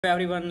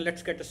Everyone,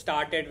 let's get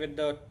started with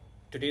the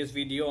today's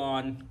video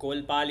on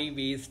ColPali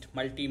based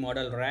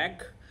multi-modal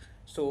rank.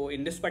 So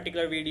in this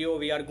particular video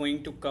we are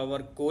going to cover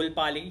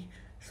ColPali.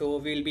 So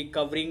we'll be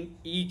covering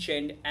each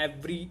and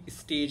every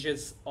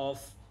stages of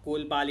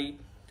ColPali,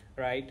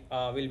 right?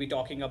 We'll be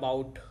talking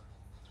about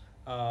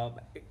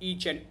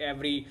each and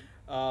every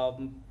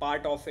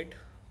part of it.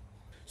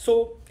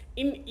 So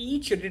in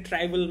each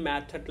retrieval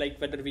method, like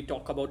whether we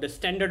talk about the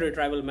standard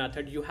retrieval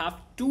method, you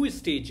have two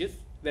stages.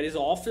 There is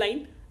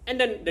offline and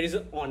then there is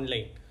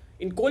online.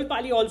 In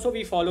ColPali also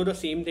we follow the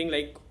same thing,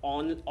 like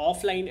on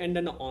offline and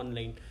then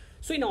online.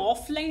 So in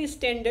offline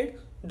standard,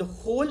 the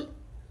whole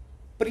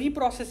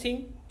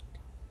pre-processing,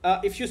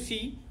 if you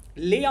see,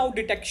 layout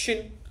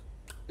detection,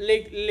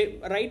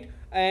 right,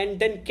 and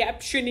then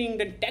captioning,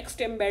 then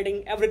text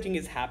embedding, everything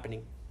is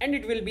happening, and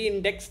it will be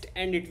indexed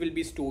and it will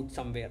be stored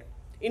somewhere.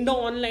 In the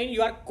online,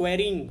 you are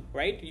querying,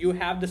 right? You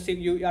have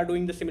you are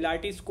doing the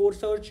similarity score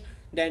search,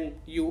 then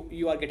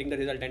you are getting the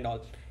result and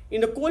all. In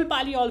the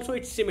ColPali also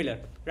it's similar,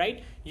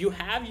 right? You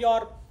have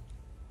your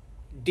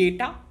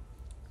data.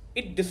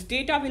 This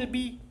data will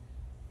be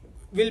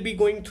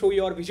going through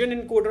your vision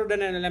encoder, then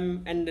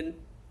LLM, and then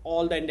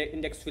all the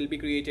index will be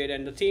created,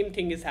 and the same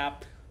thing is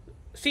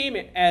same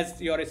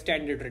as your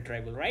standard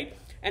retrieval, right?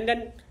 And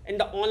then in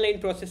the online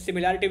process,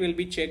 similarity will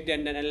be checked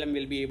and then LLM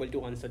will be able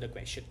to answer the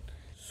question.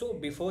 So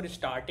before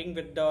starting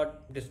with the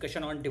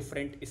discussion on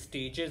different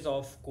stages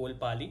of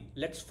ColPali,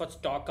 let's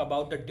first talk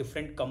about the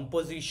different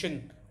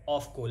composition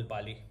of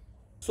ColPali.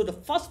 So the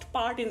first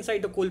part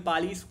inside the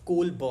ColPali is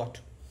ColBot.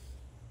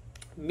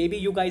 Maybe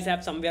you guys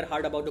have somewhere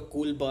heard about the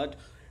ColBot.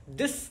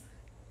 This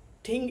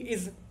thing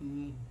is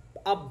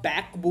a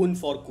backbone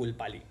for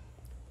ColPali.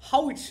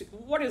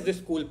 What is this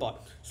ColBot?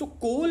 So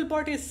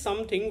ColBot is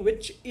something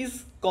which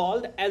is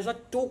called as a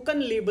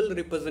token label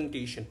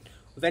representation.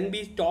 When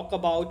we talk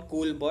about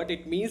ColBot,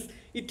 it means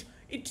it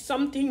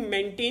something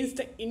maintains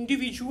the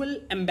individual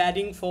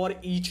embedding for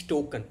each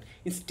token.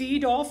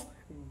 Instead of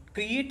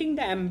creating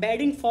the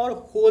embedding for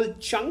whole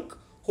chunk,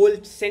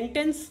 whole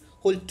sentence,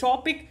 whole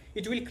topic,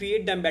 it will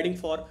create the embedding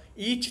for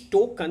each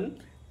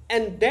token.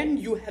 And then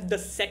you have the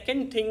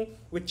second thing,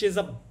 which is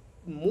a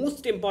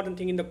most important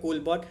thing in the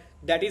ColBot,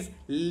 that is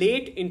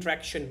late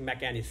interaction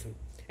mechanism.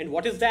 And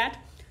what is that?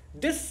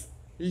 This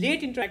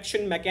late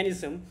interaction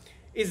mechanism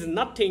is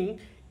nothing.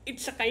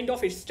 It's a kind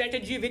of a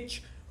strategy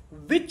which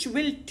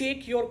will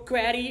take your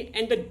query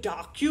and the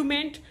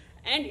document,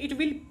 and it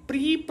will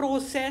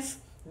pre-process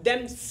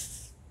them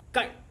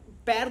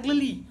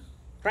parallelly,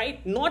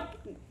 right? Not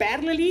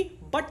parallelly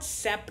but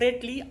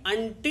separately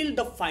until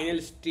the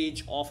final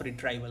stage of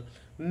retrieval.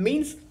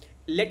 Means,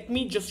 let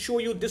me just show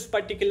you this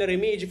particular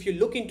image. If you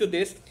look into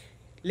this,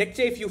 let's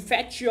say if you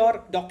fetch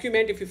your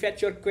document, if you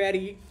fetch your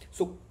query,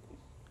 so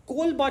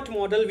ColBot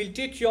model will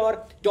take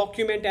your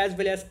document as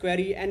well as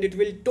query, and it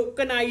will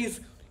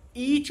tokenize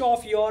each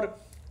of your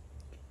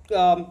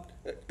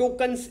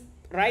tokens,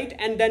 right?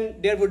 And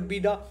then there would be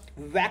the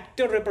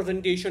vector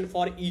representation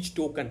for each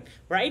token,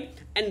 right?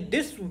 And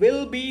this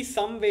will be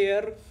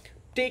somewhere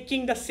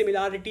taking the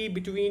similarity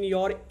between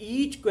your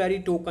each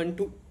query token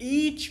to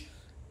each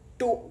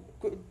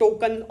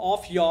token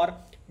of your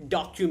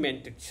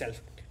document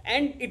itself,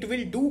 and it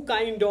will do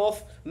kind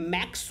of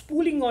max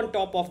pooling on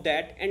top of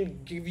that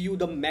and give you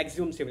the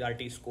maximum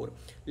similarity score.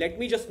 Let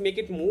me just make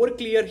it more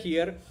clear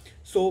here.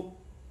 So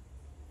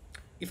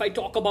if I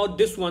talk about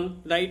this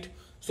one, right?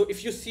 So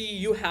if you see,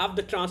 you have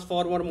the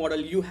transformer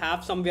model, you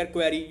have somewhere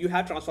query, you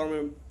have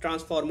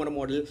transformer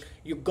model,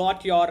 you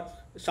got your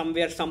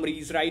somewhere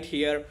summaries right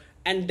here,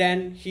 and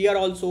then here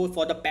also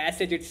for the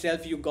passage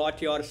itself, you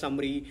got your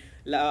summary,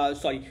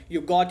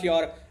 you got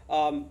your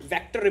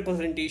vector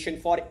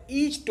representation for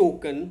each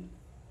token.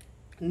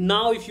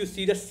 Now if you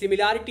see, the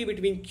similarity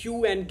between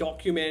Q and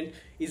document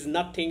is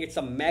nothing. It's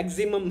a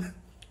maximum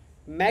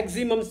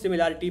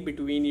similarity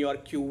between your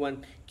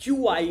Q1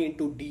 QI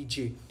into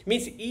DJ.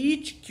 Means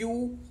each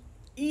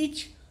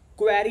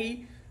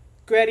query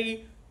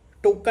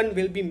token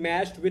will be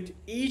matched with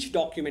each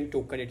document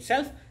token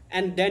itself,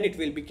 and then it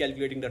will be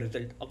calculating the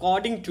result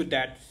according to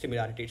that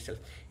similarity itself.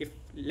 If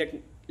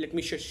let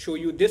me show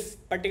you this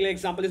particular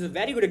example. This is a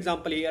very good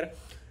example here.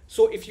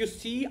 So if you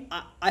see,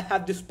 I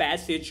have this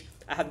passage,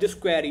 I have this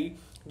query.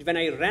 When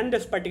I ran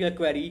this particular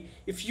query,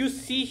 if you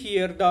see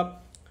here the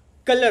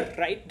color,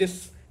 right,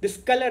 this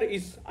color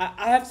is,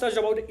 I have searched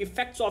about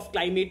effects of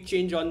climate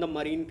change on the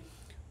marine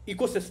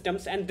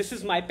ecosystems, and this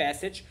is my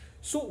passage.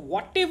 So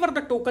whatever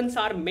the tokens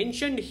are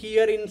mentioned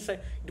here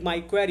inside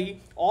my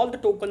query, all the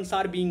tokens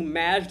are being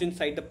matched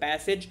inside the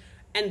passage,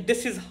 and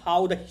this is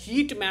how the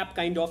heat map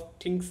kind of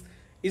things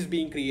is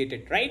being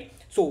created, right?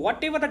 So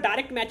whatever the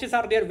direct matches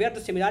are there, where the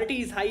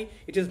similarity is high,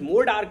 it is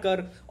more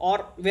darker,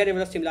 or wherever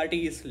the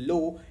similarity is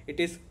low, it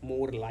is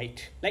more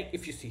light, like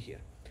if you see here.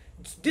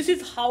 This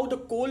is how the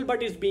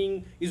ColBot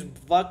is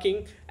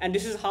working, and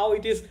this is how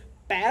it is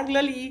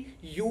parallelly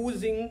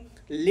using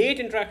late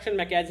interaction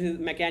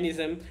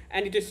mechanism,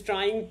 and it is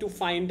trying to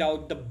find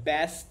out the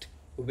best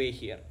way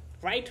here,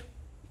 right?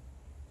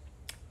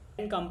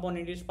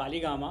 Component is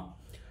Polygama.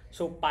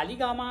 So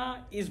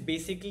Polygama is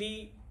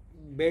basically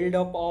built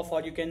up of,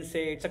 or you can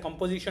say it's a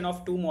composition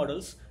of two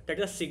models, that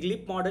is a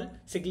Siglip model,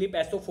 Siglip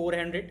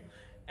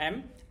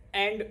SO400M,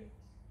 and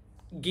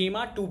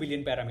Gamma 2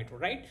 billion parameter,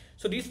 right?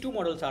 So these two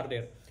models are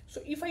there.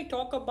 So if I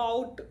talk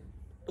about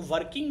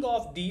working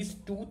of these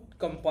two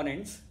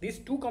components, these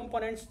two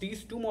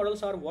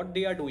models are what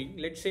they are doing.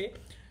 Let's say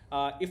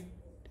if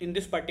in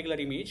this particular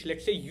image,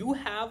 let's say you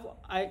have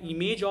an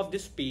image of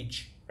this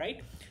page,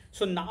 right?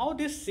 So now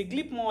this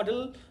Siglip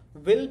model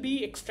will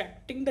be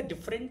extracting the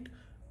different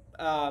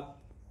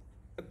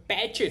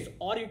patches,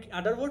 or in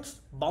other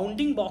words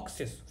bounding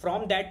boxes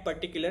from that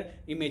particular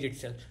image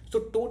itself.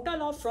 So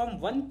total of from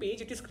one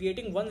page it is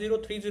creating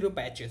 1030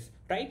 patches,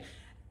 right?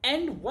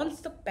 And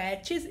once the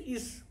patches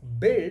is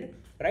built,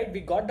 right, we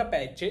got the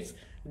patches,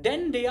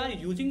 then they are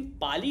using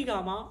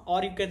Polygama,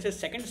 or you can say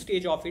second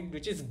stage of it,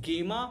 which is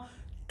Gamma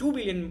 2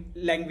 billion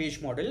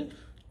language model,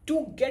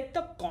 to get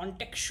the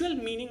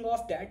contextual meaning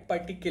of that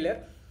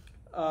particular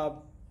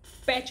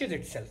patches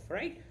itself,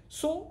 right?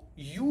 So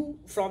you,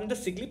 from the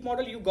Siglip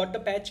model you got the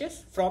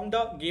patches, from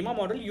the Gamma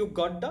model you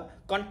got the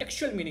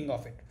contextual meaning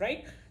of it,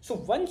 right? So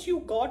once you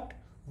got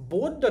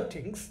both the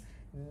things,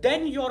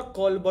 then your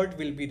callbird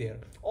will be there,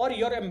 or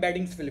your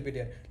embeddings will be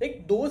there.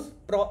 Like those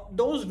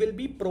will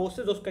be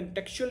processed, those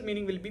contextual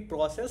meaning will be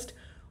processed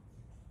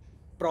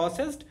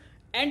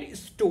and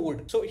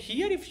stored. So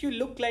here if you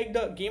look, like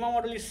the Gamma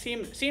model is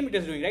same it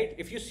is doing, right?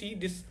 If you see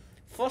this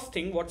first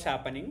thing, what's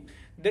happening,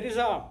 there is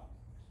a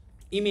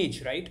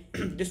image, right?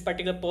 This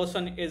particular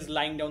person is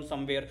lying down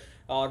somewhere,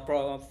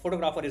 or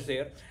photographer is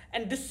there,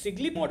 and this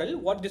Siglip model,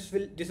 what this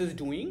is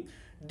doing,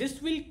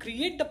 this will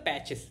create the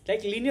patches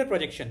like linear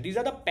projection. These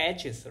are the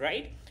patches,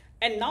 right?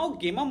 And now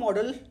Gamma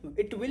model,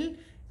 it will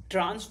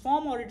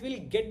transform, or it will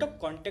get the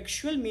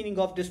contextual meaning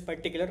of this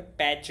particular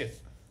patches,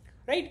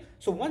 right?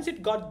 So once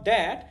it got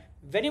that,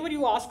 whenever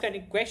you ask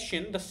any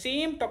question, the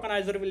same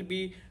tokenizer will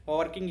be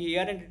working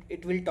here, and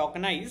it will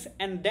tokenize,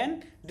 and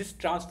then this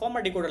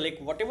transformer decoder, like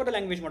whatever the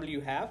language model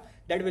you have,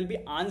 that will be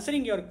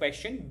answering your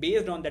question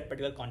based on that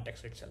particular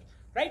context itself,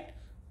 right?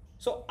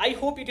 So I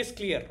hope it is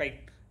clear,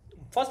 right?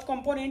 First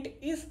component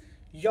is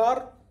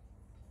your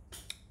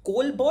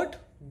callbird,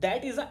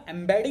 that is a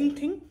embedding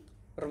thing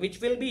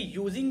which will be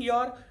using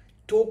your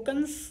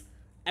tokens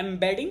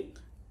embedding,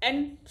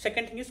 and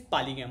second thing is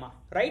Polygama,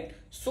 right?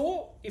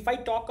 So if I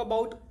talk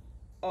about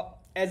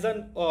as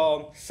a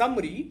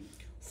summary,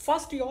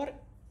 first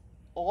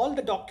all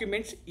the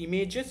documents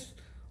images,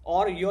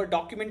 or your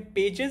document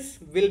pages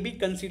will be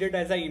considered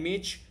as an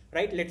image,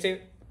 right? Let's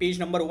say page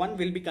number 1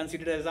 will be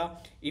considered as a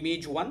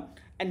image 1,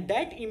 and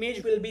that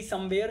image will be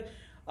somewhere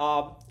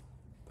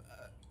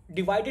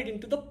divided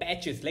into the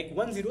patches, like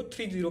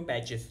 1030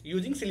 patches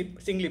using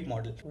Siglip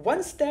model.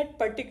 Once that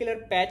particular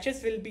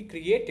patches will be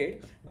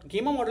created,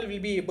 Gamma model will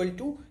be able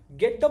to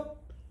get the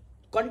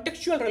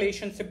contextual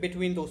relationship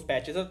between those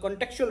patches, or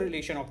contextual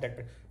relation of that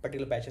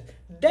particular patches.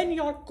 Then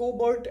your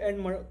cobalt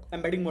and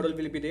embedding model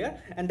will be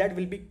there, and that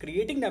will be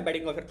creating the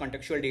embedding of your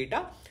contextual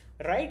data,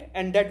 right?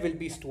 And that will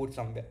be stored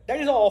somewhere. That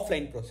is an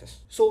offline process.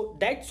 So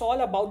that's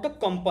all about the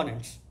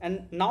components.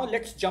 And now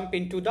let's jump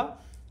into the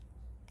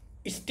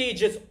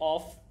stages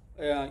of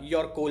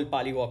your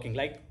ColPali working,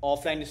 like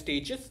offline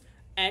stages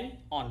and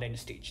online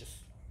stages.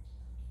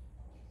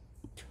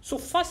 So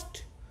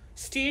first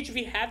stage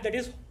we have, that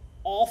is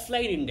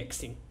offline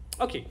indexing.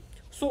 Okay,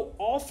 so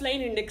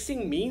offline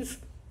indexing means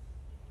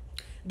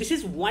this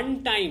is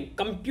one time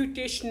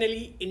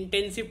computationally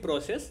intensive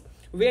process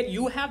where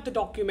you have the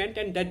document,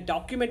 and that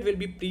document will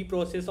be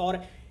pre-processed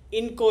or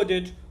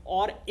encoded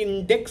or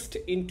indexed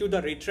into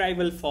the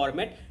retrieval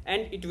format,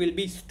 and it will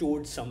be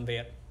stored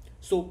somewhere.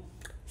 So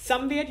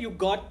somewhere you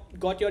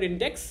got your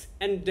index,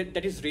 and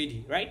that is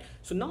ready, right?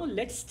 So now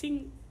let's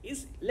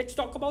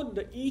talk about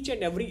the each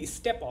and every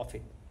step of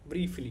it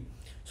briefly.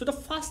 So the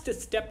first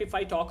step, if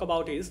I talk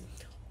about, is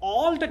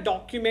all the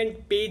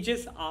document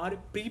pages are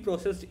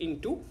pre-processed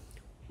into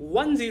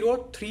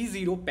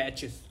 1030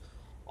 patches,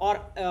 or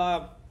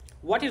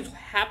what is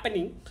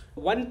happening,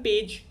 one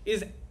page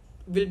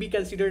will be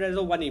considered as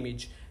a one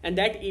image, and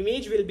that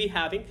image will be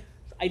having,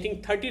 I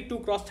think, 32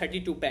 cross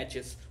 32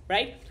 patches,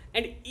 right?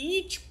 And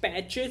each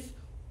patches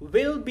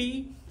will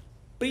be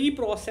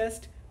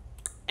pre-processed,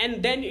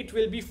 and then it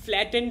will be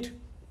flattened,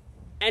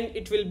 and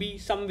it will be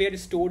somewhere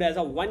stored as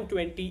a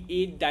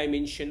 128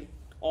 dimension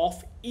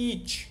of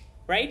each,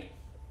 right?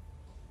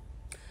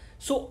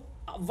 So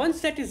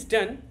once that is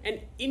done, an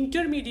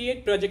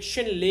intermediate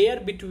projection layer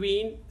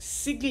between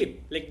Siglip,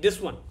 like this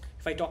one,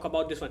 if I talk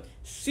about this one,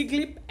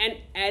 Siglip and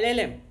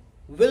LLM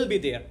will be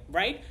there,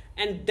 right?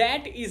 And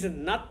that is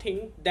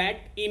nothing, that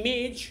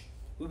image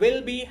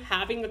will be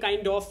having a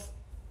kind of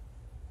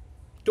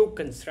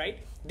tokens, right?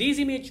 These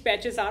image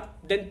patches are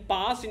then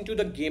passed into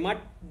the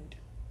Gamma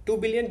 2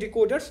 billion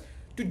decoders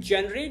to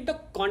generate the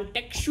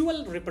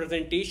contextual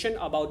representation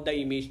about the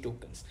image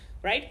tokens,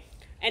 right?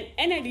 And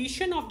in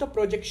addition of the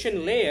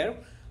projection layer,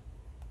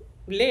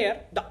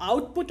 the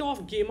output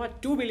of Gamma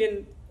 2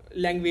 billion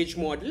language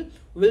model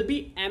will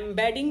be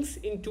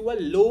embeddings into a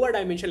lower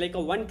dimension, like a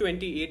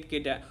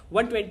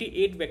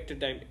 128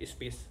 vector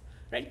space,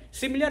 right?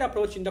 Similar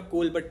approach in the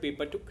Colbert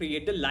paper to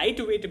create the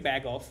lightweight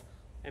bag of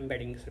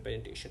embeddings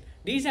representation.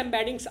 These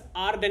embeddings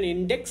are then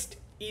indexed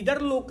either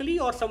locally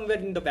or somewhere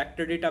in the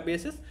vector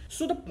databases.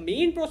 So the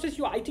main process,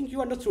 I think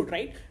you understood,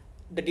 right?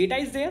 The data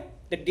is there.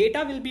 The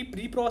data will be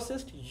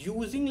pre-processed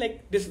using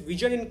like this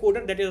vision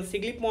encoder, that is a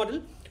Siglip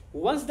model.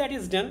 Once that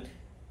is done,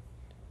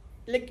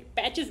 like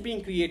patches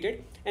being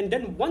created, and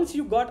then once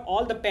you got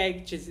all the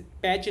patches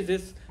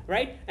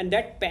right, and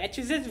that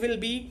patches will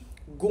be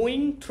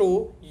going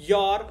through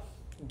your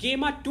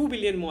Gamma 2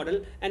 billion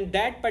model, and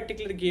that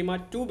particular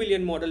Gamma 2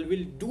 billion model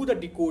will do the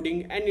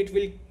decoding, and it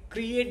will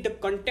create the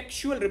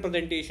contextual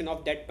representation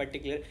of that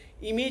particular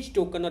image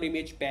token or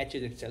image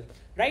patches itself,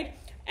 right?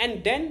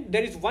 And then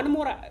there is one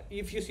more,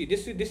 if you see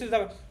this is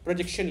the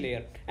projection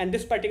layer, and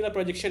this particular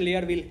projection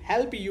layer will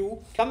help you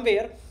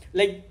somewhere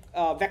like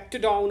vector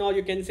down, or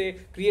you can say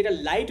create a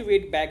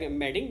lightweight bag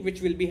embedding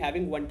which will be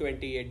having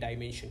 128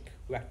 dimension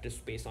vector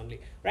space only,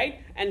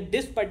 right? And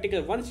this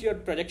particular, once your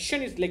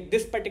projection is like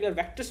this particular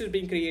vectors is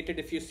being created,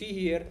 if you see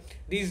here,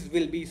 these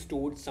will be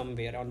stored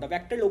somewhere on the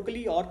vector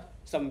locally or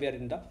somewhere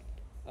in the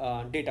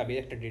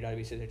vector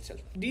databases itself.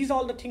 These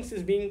all the things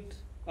is being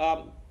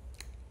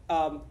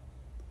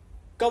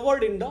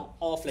covered in the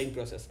offline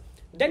process.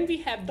 Then we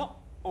have the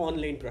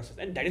online process,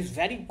 and that is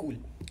very cool.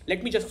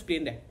 Let me just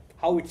explain that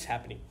how it's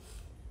happening.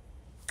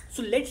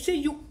 So let's say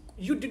you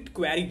did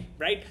query,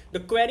 right? The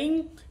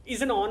querying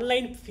is an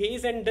online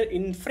phase, and the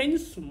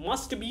inference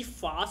must be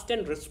fast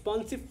and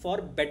responsive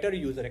for better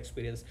user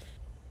experience.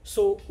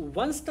 So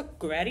once the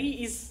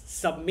query is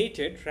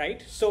submitted,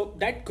 right, so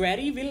that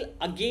query will,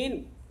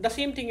 again, the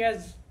same thing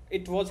as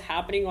it was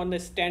happening on the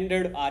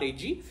standard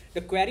RAG,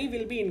 the query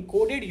will be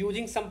encoded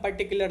using some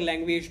particular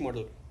language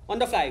model on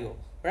the fly go,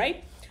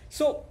 right?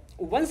 So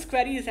once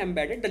query is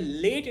embedded, the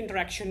late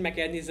interaction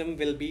mechanism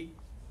will be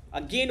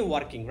again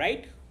working,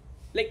 right?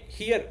 Like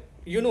here,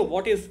 you know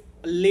what is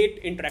a late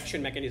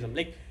interaction mechanism?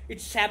 Like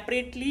it's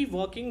separately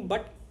working,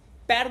 but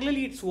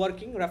parallelly it's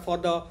working for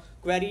the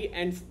query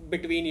and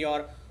between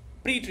your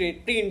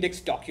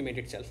pre-indexed document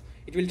itself.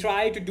 It will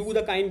try to do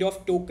the kind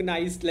of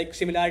tokenized like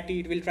similarity.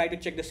 It will try to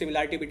check the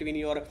similarity between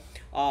your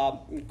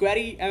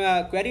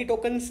query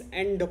tokens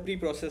and the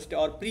pre-processed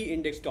or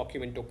pre-indexed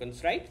document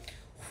tokens, right?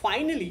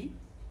 Finally,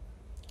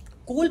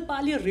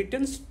 ColPali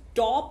returns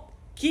top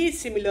k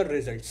similar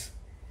results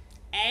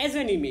as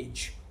an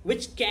image,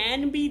 which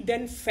can be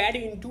then fed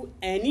into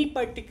any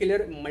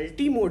particular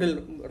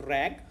multimodal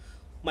RAG,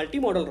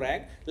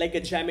 like a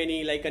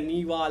Gemini, like a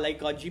Neva,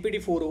 like a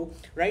GPT-4o,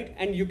 right?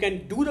 And you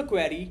can do the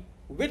query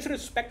with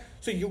respect.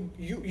 So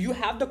you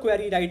have the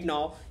query right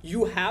now.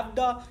 You have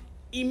the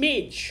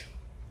image.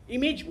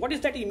 What is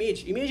that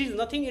image? Image is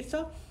nothing. It's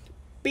a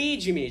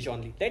page image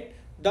only, right?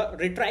 The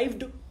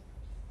retrieved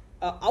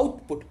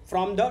output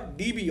from the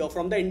DB or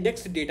from the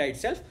indexed data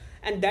itself,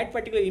 and that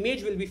particular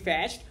image will be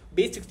fetched.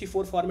 Base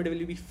 64 format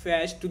will be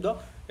fetched to the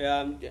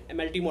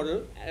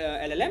multimodal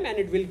LLM, and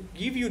it will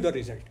give you the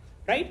result,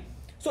 right?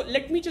 So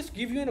let me just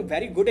give you a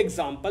very good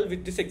example.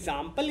 With this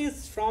example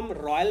is from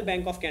Royal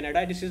Bank of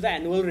Canada. This is the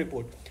annual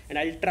report, and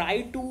I'll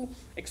try to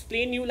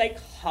explain you like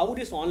how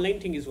this online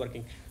thing is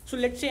working. So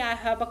let's say I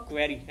have a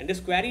query, and this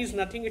query is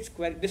nothing.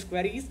 This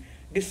query is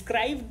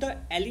describe the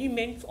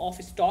elements of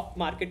stock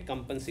market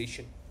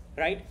compensation,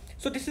 right?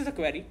 So this is a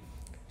query.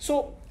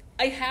 So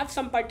I have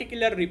some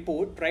particular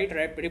report, right?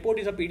 Report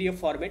is a PDF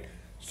format.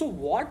 So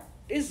what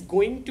is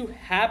going to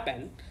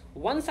happen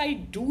once I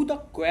do the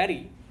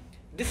query?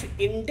 This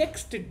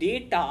indexed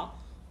data,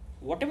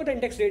 whatever the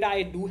indexed data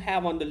I do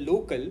have on the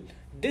local,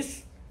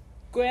 this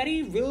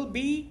query will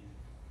be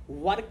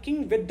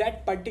working with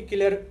that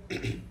particular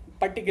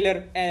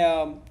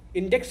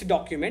indexed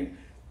document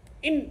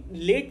in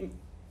late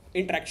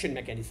interaction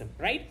mechanism,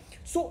 right?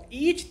 So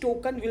each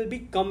token will be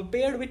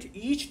compared with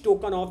each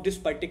token of this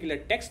particular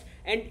text,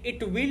 and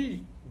it will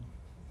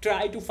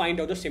try to find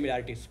out the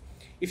similarities.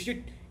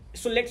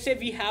 So let's say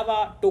we have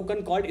a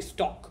token called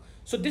stock.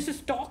 So this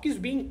stock is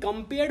being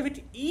compared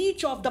with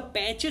each of the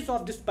patches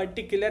of this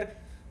particular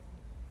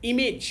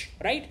image,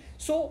 right?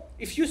 So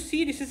if you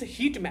see, this is a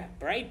heat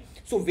map, right?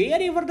 So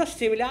wherever the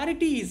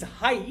similarity is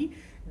high,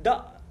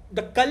 the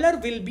color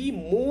will be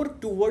more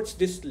towards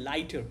this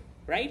lighter,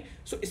 right?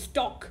 So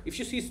stock, if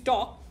you see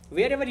stock,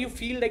 wherever you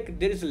feel like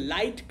there is a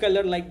light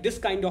color, like this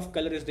kind of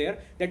color is there,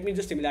 that means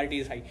the similarity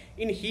is high.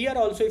 In here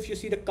also, if you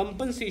see the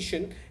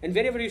compensation, and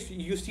wherever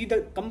you see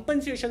the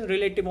compensation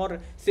relative or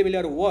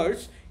similar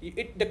words,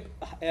 the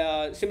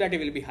similarity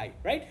will be high,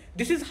 right?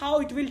 This is how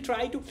it will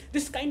try to,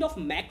 this kind of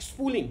max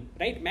pooling,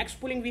 right? Max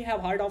pooling we have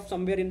heard of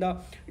somewhere in the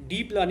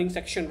deep learning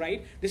section,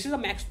 right? This is a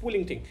max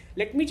pooling thing.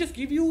 Let me just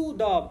give you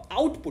the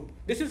output.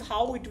 This is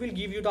how it will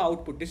give you the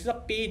output. This is a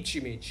page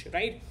image,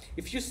 right?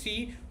 If you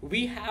see,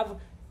 we have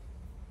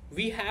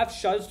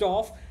searched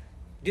off,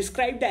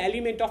 describe the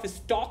element of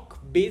stock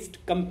based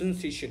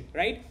compensation,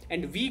 right?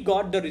 And we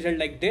got the result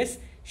like this: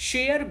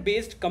 share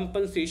based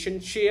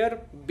compensation,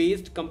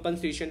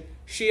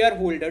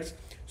 shareholders.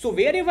 So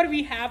wherever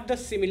we have the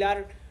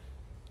similar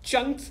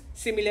chunks,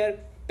 similar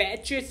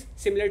patches,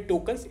 similar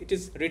tokens, it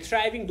is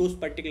retrieving those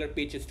particular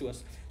pages to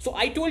us. So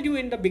I told you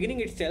in the beginning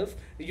itself,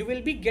 you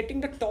will be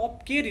getting the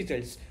top k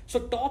results.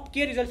 So top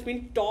k results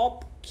mean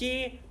top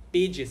k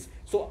pages.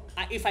 So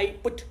if I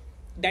put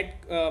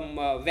that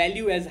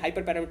value as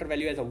hyperparameter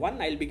value as a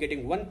 1, I'll be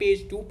getting 1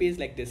 page, 2 page,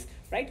 like this,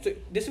 right? So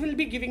this will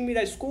be giving me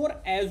the score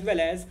as well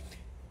as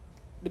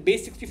the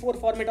base 64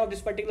 format of this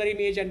particular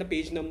image and the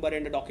page number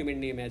and the document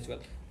name as well,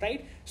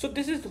 right? So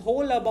this is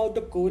whole about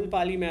the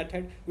ColPali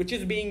method, which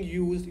is being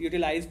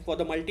utilized for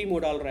the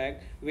multimodal RAG,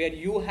 where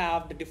you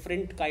have the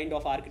different kind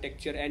of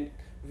architecture, and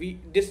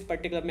this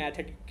particular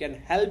method can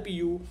help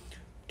you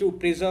to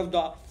preserve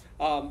the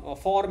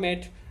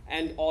format,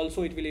 and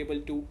also it will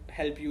able to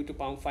help you to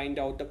find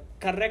out the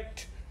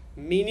correct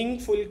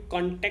meaningful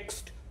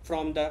context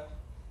from the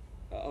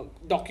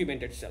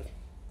document itself,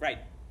 right?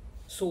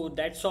 So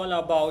that's all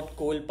about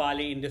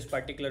ColPali in this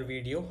particular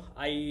video.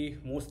 I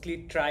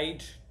mostly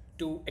tried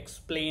to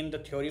explain the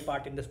theory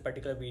part in this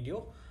particular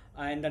video.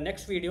 And the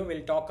next video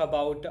we'll talk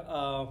about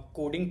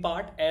coding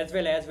part, as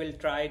well as we'll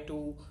try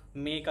to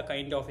make a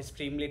kind of a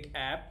Streamlit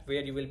app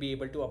where you will be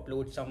able to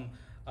upload some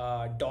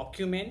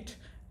document,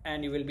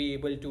 and you will be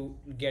able to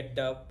get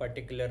the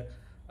particular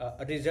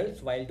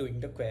results while doing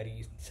the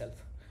query itself.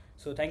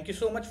 So thank you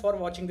so much for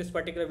watching this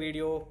particular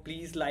video.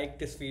 Please like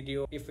this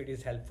video if it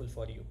is helpful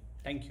for you.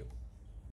 Thank you.